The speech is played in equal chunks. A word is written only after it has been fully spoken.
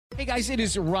Hey guys, it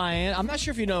is Ryan. I'm not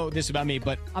sure if you know this about me,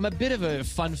 but I'm a bit of a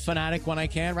fun fanatic when I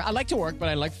can. I like to work, but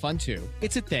I like fun too.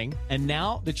 It's a thing. And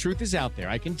now the truth is out there.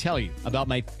 I can tell you about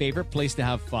my favorite place to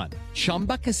have fun.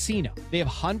 Chumba Casino. They have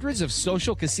hundreds of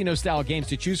social casino style games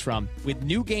to choose from with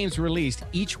new games released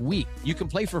each week. You can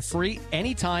play for free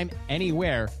anytime,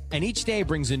 anywhere. And each day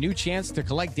brings a new chance to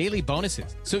collect daily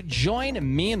bonuses. So join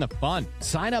me in the fun.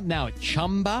 Sign up now at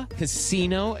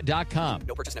ChumbaCasino.com.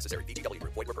 No purchase necessary. VGW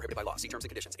Group. Void where prohibited by law. See terms and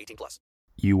conditions. 18+.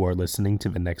 You are listening to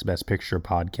the Next Best Picture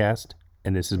podcast,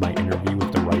 and this is my interview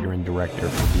with the writer and director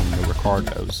for Being the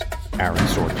Ricardos, Aaron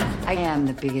Sorkin. I am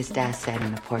the biggest asset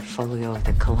in the portfolio of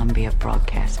the Columbia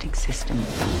Broadcasting System.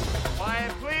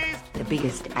 Quiet, please. The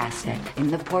biggest asset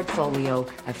in the portfolio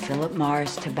of Philip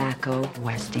Morris Tobacco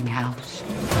Westinghouse.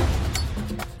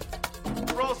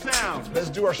 Roll sound. Let's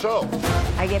do our show.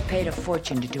 I get paid a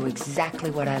fortune to do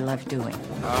exactly what I love doing.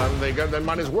 They got their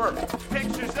money's worth.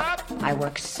 Pictures up. I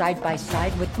work side by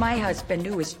side with my husband,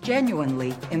 who is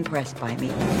genuinely impressed by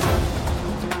me.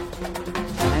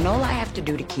 And all I have to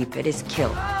do to keep it is kill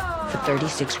for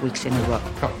 36 weeks in a row.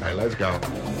 Okay, let's go.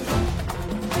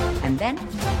 And then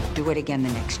do it again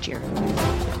the next year.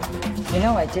 You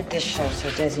know, I did this show so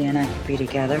Desi and I could be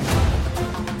together.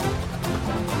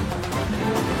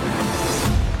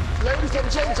 Ladies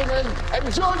and gentlemen,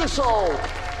 enjoy the show.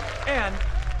 And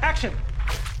action.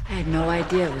 I had no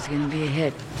idea it was going to be a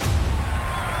hit.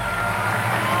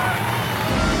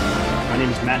 My name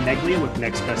is Matt Neglia with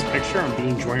Next Best Picture. I'm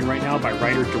being joined right now by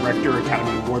writer, director,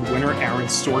 Academy Award winner Aaron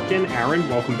Sorkin. Aaron,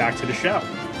 welcome back to the show.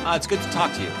 It's good to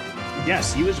talk to you.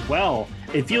 Yes, you as well.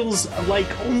 It feels like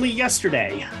only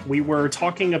yesterday we were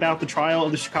talking about the trial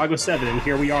of the Chicago 7, and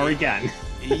here we are again.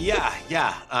 Yeah,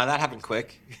 that happened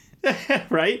quick.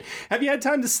 Right? Have you had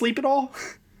time to sleep at all?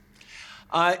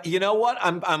 You know what?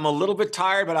 I'm a little bit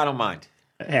tired, but I don't mind.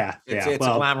 It's a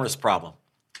glamorous problem.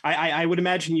 I would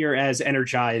imagine you're as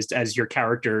energized as your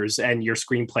characters and your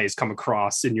screenplays come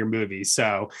across in your movies.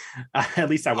 So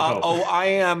at least I would hope. I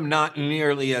am not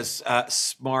nearly as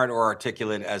smart or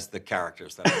articulate as the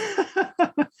characters.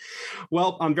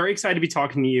 Well, I'm very excited to be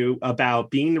talking to you about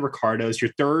Being the Ricardos,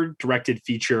 your third directed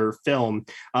feature film.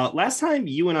 Last time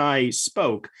you and I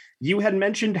spoke, you had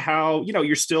mentioned how,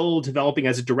 you're still developing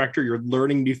as a director. You're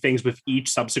learning new things with each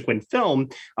subsequent film.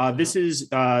 This is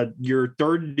your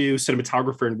third new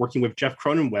cinematographer and working with Jeff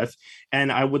Cronenweth.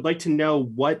 And I would like to know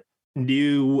what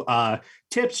new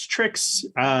tips, tricks,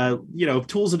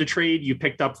 tools of the trade you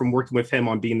picked up from working with him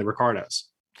on Being the Ricardos.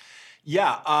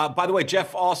 Yeah. By the way,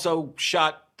 Jeff also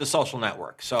shot The Social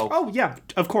Network. So, oh yeah,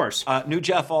 of course. Knew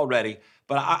Jeff already,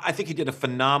 but I think he did a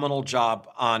phenomenal job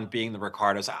on Being the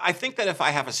Ricardos. I think that if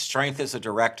I have a strength as a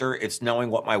director, it's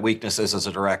knowing what my weaknesses as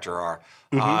a director are.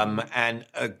 Mm-hmm. And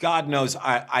God knows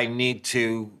I need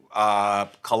to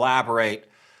collaborate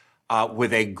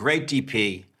with a great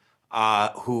DP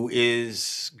who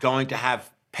is going to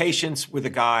have patience with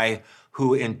a guy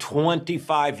who in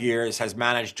 25 years has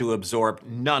managed to absorb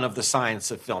none of the science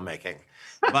of filmmaking,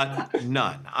 but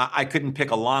none. I couldn't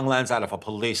pick a long lens out of a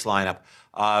police lineup.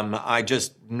 I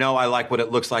just know I like what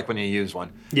it looks like when you use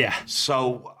one. Yeah.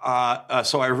 So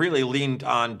I really leaned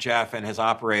on Jeff and his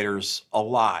operators a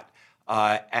lot.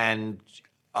 And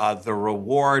the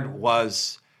reward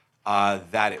was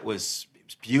that it was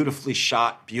beautifully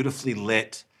shot, beautifully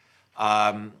lit.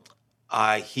 We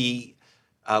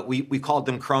called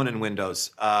them Cronin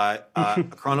windows.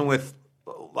 Cronenweth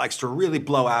likes to really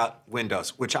blow out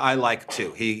windows, which I like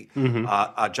too.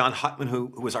 John Huttman, who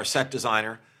was our set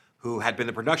designer, who had been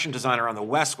the production designer on The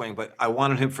West Wing, but I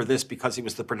wanted him for this because he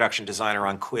was the production designer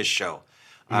on Quiz Show.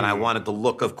 And I wanted the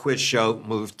look of Quiz Show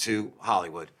moved to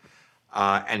Hollywood.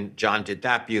 And John did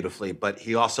that beautifully, but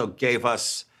he also gave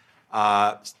us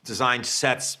designed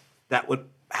sets that would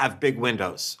have big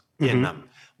windows in them,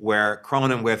 where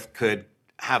Cronenweth could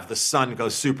have the sun go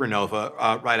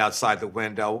supernova right outside the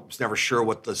window. Was never sure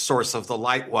what the source of the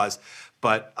light was,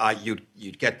 but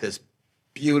you'd get this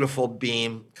beautiful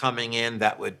beam coming in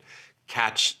that would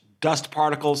catch dust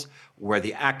particles where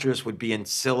the actors would be in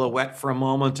silhouette for a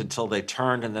moment until they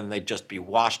turned, and then they'd just be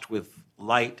washed with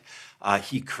light.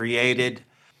 He created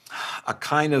a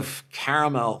kind of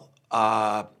caramel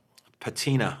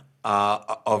patina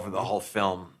over the whole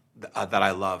film that I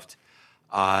loved.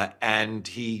 And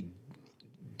he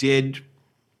did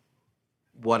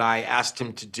what I asked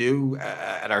him to do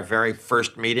at our very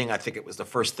first meeting. I think it was the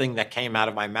first thing that came out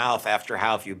of my mouth after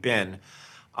How Have You Been?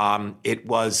 It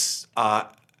was,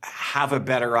 have a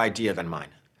better idea than mine.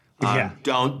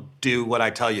 Don't do what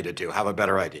I tell you to do. Have a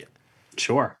better idea.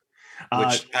 Sure.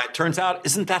 Which turns out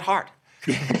isn't that hard.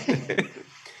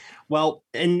 Well,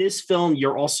 in this film,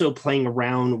 you're also playing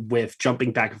around with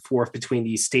jumping back and forth between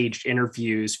these staged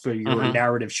interviews for your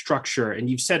narrative structure. And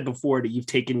you've said before that you've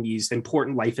taken these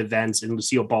important life events in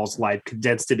Lucille Ball's life,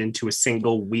 condensed it into a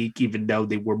single week, even though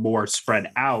they were more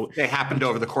spread out. They happened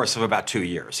over the course of about 2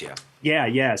 years, yeah.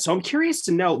 Yeah. So I'm curious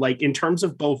to know, like, in terms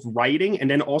of both writing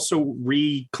and then also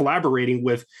collaborating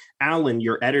with Alan,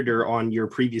 your editor, on your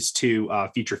previous two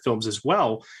feature films as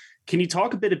well. Can you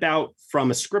talk a bit about,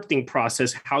 from a scripting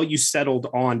process, how you settled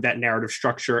on that narrative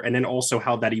structure and then also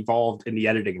how that evolved in the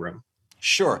editing room?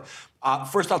 Sure.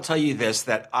 First, I'll tell you this,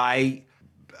 that I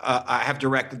have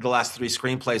directed the last 3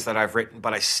 screenplays that I've written,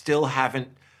 but I still haven't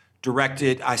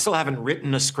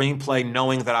written a screenplay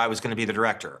knowing that I was going to be the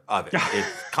director of it. It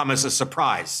come as a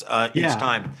surprise each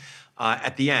time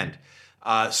at the end.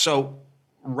 So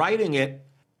writing it,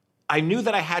 I knew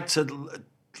that I had to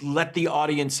that the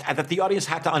audience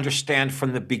had to understand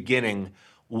from the beginning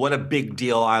what a big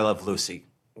deal I Love Lucy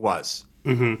was.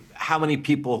 Mm-hmm. How many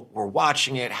people were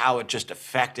watching it, how it just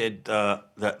affected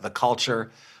the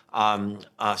culture,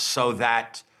 so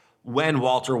that when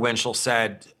Walter Winchell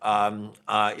said,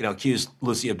 accused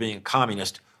Lucy of being a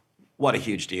communist, what a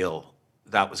huge deal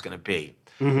that was going to be.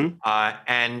 Mm-hmm.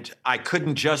 And I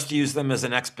couldn't just use them as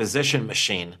an exposition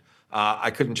machine.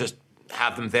 I couldn't just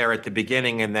have them there at the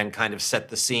beginning and then kind of set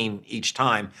the scene each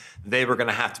time. They were going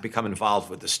to have to become involved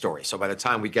with the story. So by the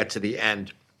time we get to the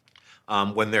end,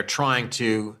 when they're trying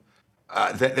to,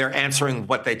 they're answering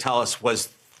what they tell us was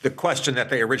the question that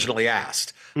they originally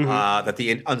asked, that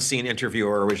the unseen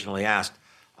interviewer originally asked.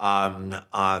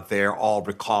 They're all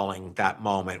recalling that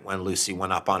moment when Lucy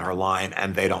went up on her line,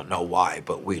 and they don't know why,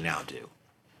 but we now do.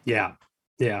 Yeah.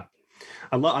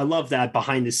 I love that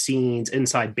behind the scenes,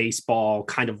 inside baseball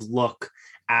kind of look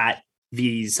at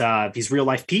these real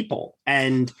life people.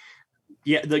 And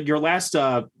your last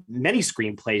many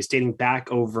screenplays dating back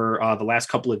over the last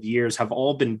couple of years have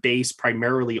all been based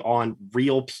primarily on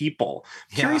real people.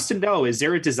 Curious to know, is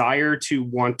there a desire to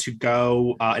want to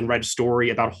go and write a story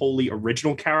about wholly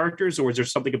original characters, or is there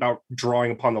something about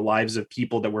drawing upon the lives of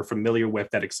people that we're familiar with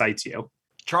that excites you?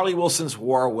 Charlie Wilson's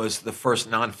War was the first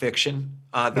nonfiction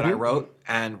that I wrote.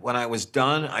 And when I was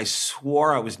done, I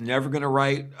swore I was never going to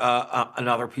write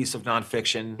another piece of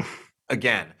nonfiction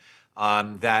again.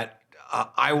 That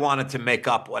I wanted to make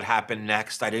up what happened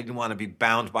next. I didn't want to be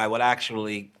bound by what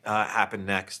actually happened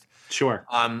next. Sure.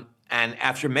 And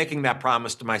after making that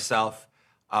promise to myself,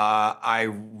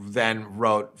 I then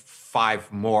wrote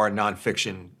 5 more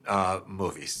nonfiction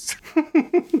movies.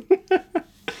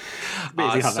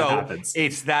 Amazing how that happens.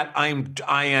 It's that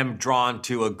I am drawn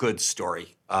to a good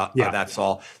story. That's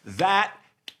all. That,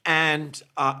 and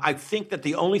I think that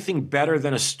the only thing better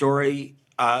than a story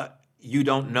you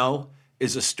don't know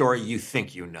is a story you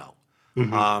think you know.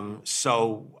 Mm-hmm.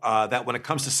 So that when it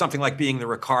comes to something like Being the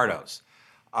Ricardos,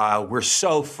 we're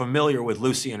so familiar with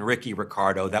Lucy and Ricky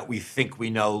Ricardo that we think we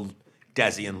know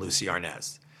Desi and Lucy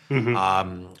Arnaz.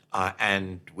 Mm-hmm.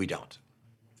 And we don't.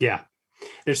 Yeah.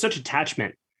 There's such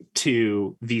attachment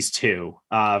to these two,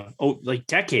 like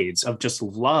decades of just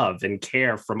love and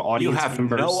care from audience members.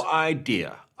 You have no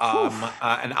idea.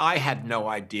 And I had no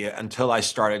idea until I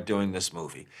started doing this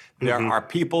movie. There are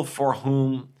people for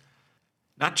whom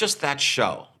not just that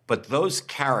show, but those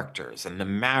characters and the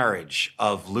marriage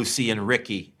of Lucy and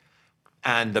Ricky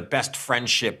and the best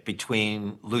friendship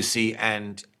between Lucy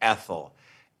and Ethel,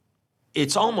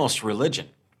 it's almost religion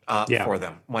for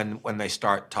them when they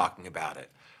start talking about it.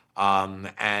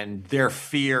 And their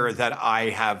fear that I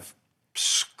have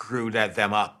screwed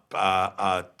them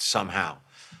up somehow.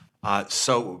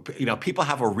 So, people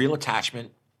have a real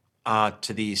attachment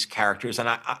to these characters, and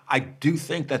I do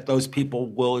think that those people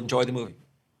will enjoy the movie.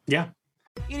 Yeah.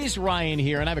 It is Ryan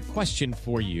here, and I have a question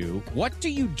for you. What do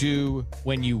you do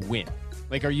when you win?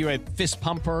 Like, are you a fist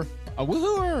pumper, a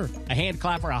woo-hooer, a hand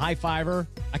clapper, a high fiver?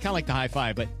 I kind of like the high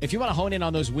five, but if you want to hone in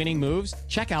on those winning moves,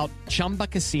 check out Chumba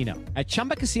Casino. At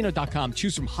ChumbaCasino.com,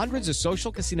 choose from hundreds of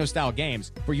social casino-style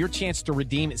games for your chance to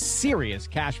redeem serious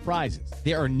cash prizes.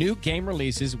 There are new game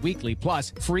releases weekly,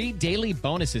 plus free daily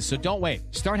bonuses. So don't wait.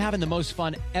 Start having the most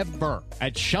fun ever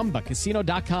at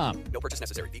ChumbaCasino.com. No purchase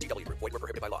necessary. VGW. Void where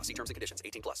prohibited by law. See terms and conditions.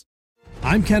 18+.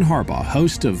 I'm Ken Harbaugh,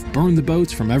 host of Burn the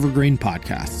Boats from Evergreen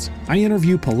Podcasts. I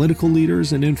interview political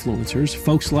leaders and influencers,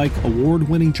 folks like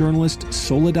award-winning journalist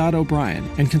Soledad O'Brien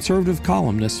and conservative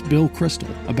columnist Bill Kristol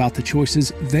about the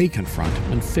choices they confront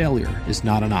when failure is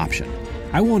not an option.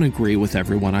 I won't agree with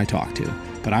everyone I talk to,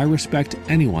 but I respect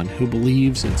anyone who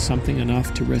believes in something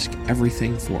enough to risk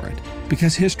everything for it.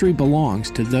 Because history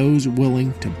belongs to those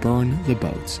willing to burn the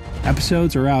boats.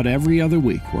 Episodes are out every other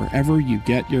week wherever you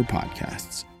get your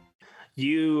podcasts.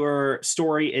 Your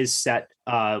story is set,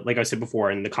 like I said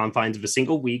before, in the confines of a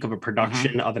single week of a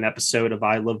production of an episode of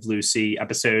I Love Lucy,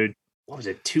 episode, what was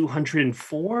it,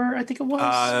 204, I think it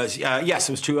was? Yes,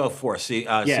 it was 204,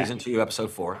 season 2,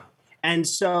 episode 4. And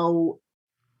so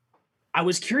I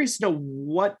was curious to know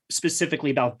what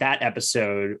specifically about that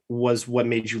episode was what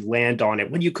made you land on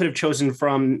it when you could have chosen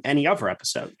from any other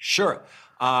episode. Sure.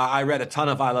 I read a ton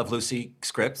of I Love Lucy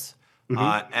scripts.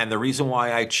 And the reason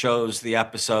why I chose the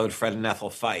episode Fred and Ethel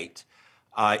Fight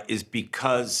is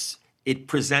because it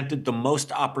presented the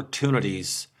most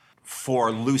opportunities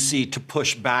for Lucy to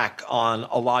push back on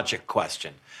a logic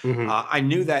question. I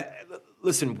knew that,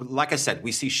 listen, like I said,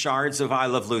 we see shards of I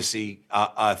Love Lucy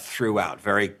throughout,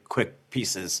 very quick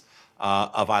pieces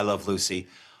of I Love Lucy,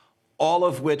 all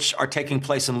of which are taking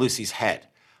place in Lucy's head.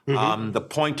 The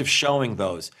point of showing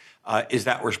those is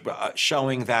that we're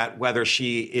showing that whether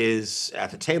she is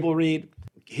at the table read,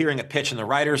 hearing a pitch in the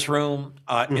writer's room,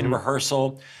 in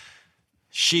rehearsal,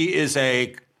 she is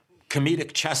a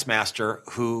comedic chess master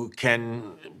who can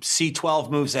see 12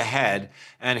 moves ahead,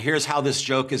 and here's how this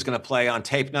joke is going to play on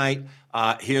tape night.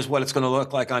 Here's what it's going to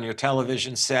look like on your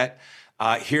television set.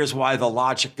 Here's why the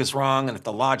logic is wrong, and if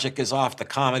the logic is off, the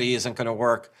comedy isn't going to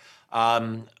work.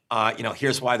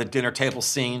 Here's why the dinner table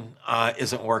scene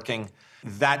isn't working.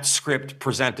 That script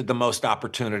presented the most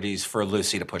opportunities for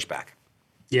Lucy to push back.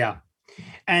 Yeah.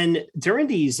 And during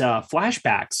these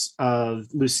flashbacks of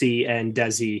Lucy and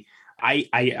Desi,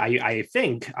 I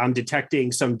think I'm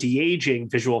detecting some de-aging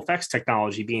visual effects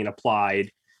technology being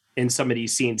applied in some of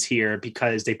these scenes here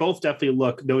because they both definitely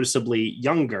look noticeably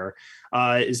younger.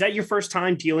 Is that your first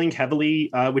time dealing heavily,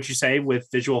 would you say, with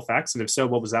visual effects? And if so,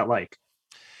 what was that like?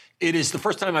 It is the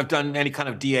first time I've done any kind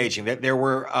of de-aging. There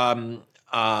were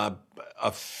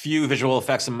a few visual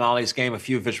effects in Molly's Game, a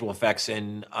few visual effects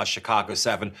in Chicago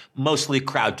 7, mostly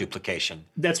crowd duplication.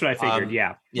 That's what I figured,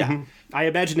 yeah. Yeah. I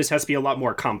imagine this has to be a lot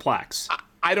more complex.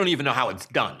 I don't even know how it's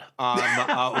done.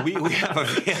 We have a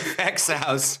VFX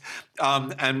house,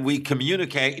 and we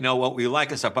communicate, what we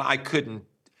like and stuff, but I couldn't.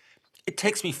 It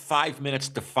takes me 5 minutes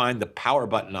to find the power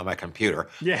button on my computer.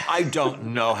 Yeah. I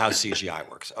don't know how CGI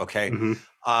works, okay?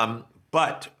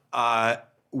 But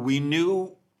we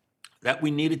knew that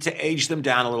we needed to age them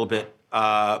down a little bit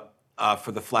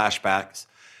for the flashbacks.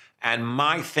 And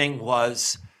my thing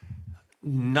was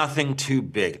nothing too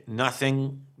big,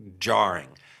 nothing jarring.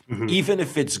 Even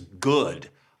if it's good,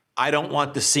 I don't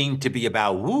want the scene to be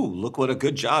about, woo, look what a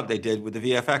good job they did with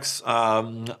the VFX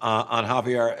on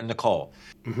Javier and Nicole.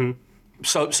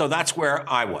 So that's where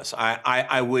I was.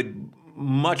 I would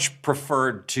much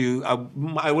prefer to,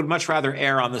 I would much rather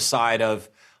err on the side of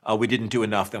we didn't do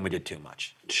enough than we did too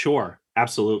much. Sure,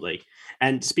 absolutely.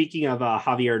 And speaking of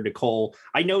Javier and Nicole,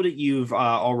 I know that you've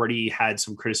already had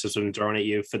some criticism thrown at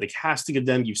you for the casting of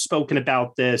them. You've spoken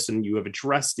about this and you have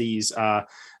addressed these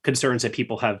concerns that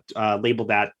people have labeled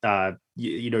that,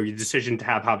 your decision to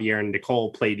have Javier and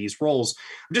Nicole play these roles.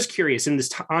 I'm just curious, in this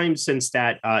time since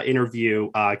that interview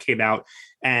came out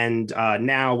and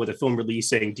now with the film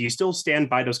releasing, do you still stand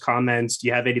by those comments? Do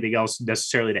you have anything else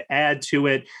necessarily to add to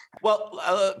it?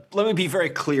 Well, let me be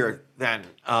very clear then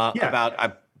about,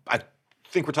 I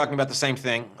think we're talking about the same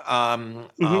thing,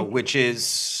 which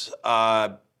is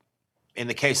in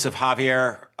the case of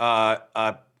Javier,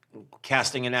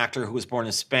 casting an actor who was born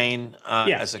in Spain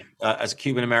as a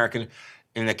Cuban American.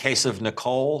 In the case of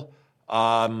Nicole,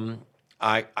 I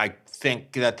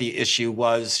think that the issue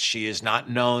was she is not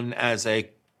known as a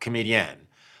comedienne.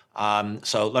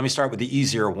 So let me start with the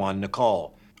easier one,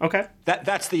 Nicole. Okay.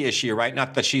 That's the issue, right?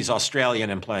 Not that she's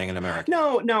Australian and playing an American.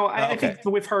 No. I think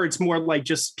with her, it's more like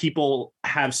just people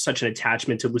have such an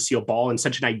attachment to Lucille Ball and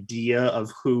such an idea of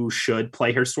who should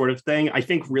play her sort of thing. I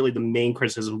think really the main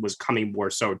criticism was coming more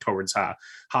so towards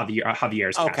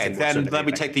Javier's Okay, casting. then let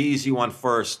me take the easy one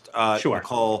first, Sure.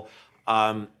 Nicole.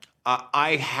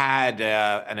 I had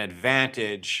an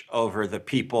advantage over the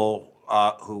people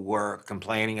who were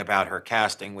complaining about her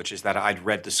casting, which is that I'd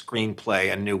read the screenplay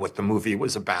and knew what the movie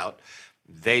was about.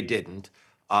 They didn't.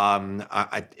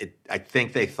 I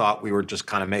think they thought we were just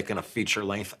kind of making a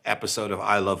feature-length episode of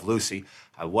I Love Lucy.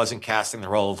 I wasn't casting the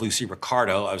role of Lucy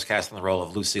Ricardo. I was casting the role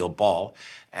of Lucille Ball.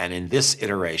 And in this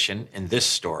iteration, in this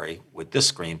story, with this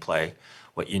screenplay,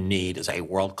 what you need is a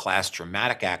world-class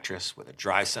dramatic actress with a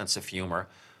dry sense of humor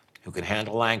who can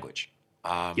handle language.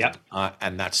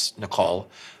 And that's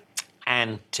Nicole.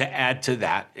 And to add to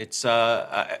that, it's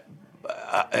not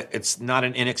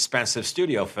an inexpensive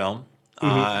studio film,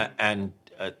 and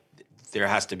there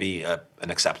has to be an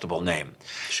acceptable name.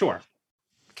 Sure. In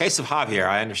the case of Javier,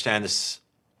 I understand this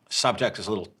subject is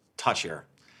a little touchier.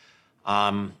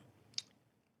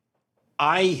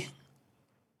 I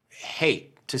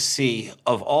hate to see,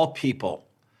 of all people,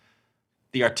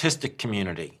 the artistic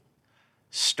community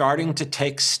starting to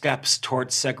take steps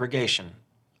towards segregation.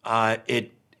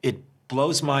 It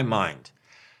blows my mind.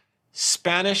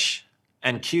 Spanish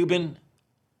and Cuban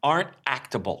aren't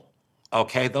actable,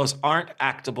 okay? Those aren't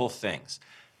actable things.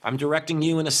 If I'm directing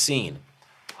you in a scene,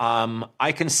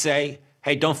 I can say,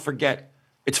 hey, don't forget,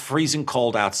 it's freezing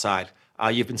cold outside.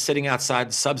 You've been sitting outside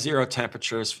in sub-zero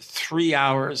temperatures for 3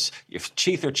 hours. Your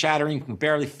teeth are chattering. You can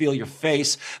barely feel your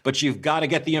face, but you've got to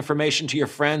get the information to your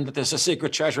friend that there's a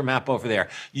secret treasure map over there.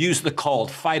 Use the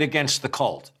cold. Fight against the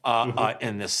cold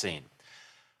in this scene.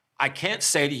 I can't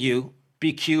say to you,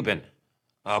 be Cuban,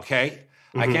 okay?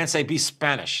 I can't say be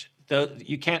Spanish.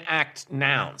 You can't act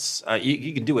nouns.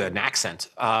 You can do an accent,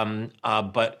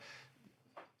 but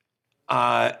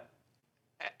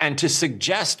and to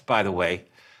suggest, by the way,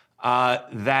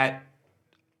 that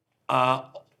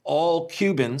all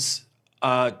Cubans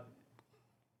are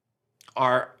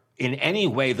in any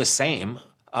way the same,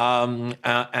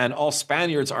 and all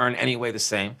Spaniards are in any way the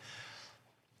same,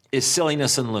 is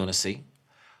silliness and lunacy.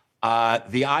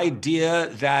 The idea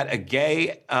that a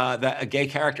gay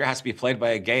character has to be played by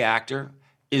a gay actor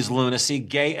is lunacy.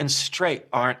 Gay and straight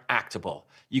aren't actable.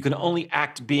 You can only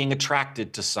act being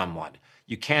attracted to someone.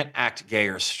 You can't act gay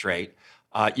or straight.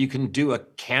 You can do a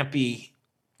campy,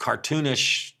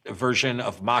 cartoonish version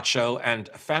of macho and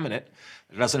effeminate.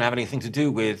 It doesn't have anything to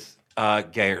do with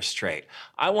gay or straight.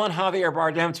 I want Javier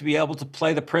Bardem to be able to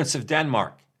play the Prince of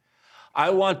Denmark. I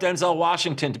want Denzel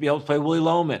Washington to be able to play Willy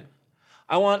Loman.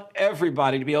 I want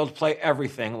everybody to be able to play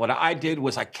everything. What I did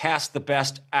was I cast the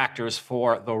best actors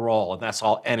for the role, and that's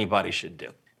all anybody should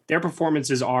do. Their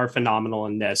performances are phenomenal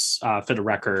in this, for the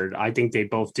record. I think they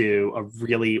both do a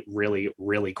really, really,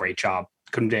 really great job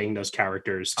conveying those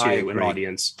characters to an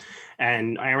audience.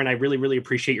 And Aaron, I really, really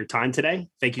appreciate your time today.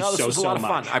 Thank you so much. This was a lot of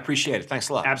fun. I appreciate it. Thanks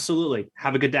a lot. Absolutely.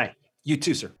 Have a good day. You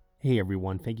too, sir. Hey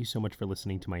everyone, thank you so much for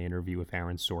listening to my interview with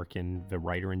Aaron Sorkin, the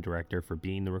writer and director for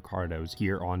Being the Ricardos,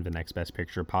 here on the Next Best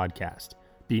Picture podcast.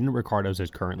 Being the Ricardos is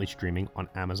currently streaming on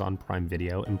Amazon Prime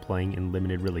Video and playing in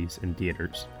limited release in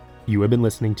theaters. You have been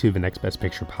listening to the Next Best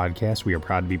Picture podcast. We are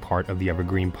proud to be part of the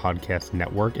Evergreen Podcast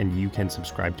Network, and you can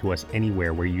subscribe to us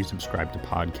anywhere where you subscribe to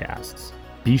podcasts.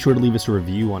 Be sure to leave us a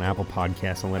review on Apple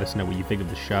Podcasts and let us know what you think of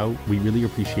the show. We really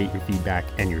appreciate your feedback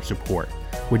and your support,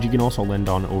 which you can also lend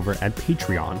on over at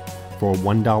Patreon. For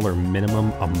 $1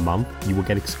 minimum a month, you will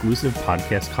get exclusive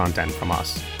podcast content from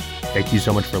us. Thank you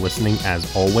so much for listening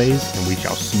as always, and we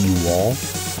shall see you all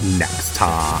next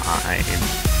time.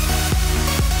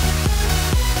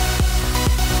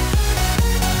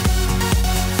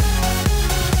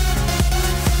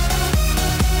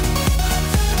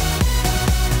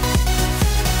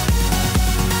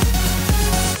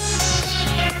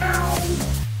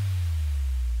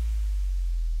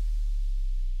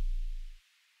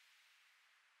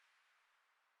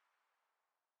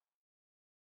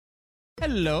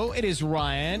 Hello, it is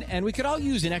Ryan, and we could all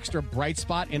use an extra bright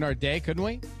spot in our day, couldn't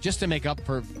we? Just to make up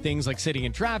for things like sitting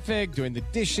in traffic, doing the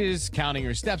dishes, counting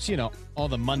your steps, you know, all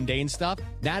the mundane stuff.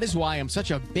 That is why I'm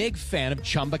such a big fan of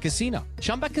Chumba Casino.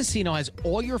 Chumba Casino has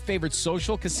all your favorite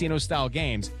social casino-style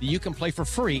games that you can play for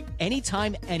free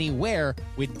anytime, anywhere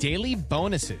with daily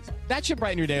bonuses. That should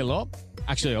brighten your day a little.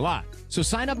 Actually, a lot. So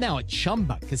sign up now at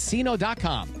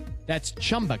ChumbaCasino.com. That's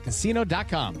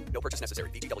ChumbaCasino.com. No purchase necessary.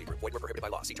 VGW Group. Void where prohibited by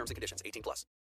law. See terms and conditions. 18+.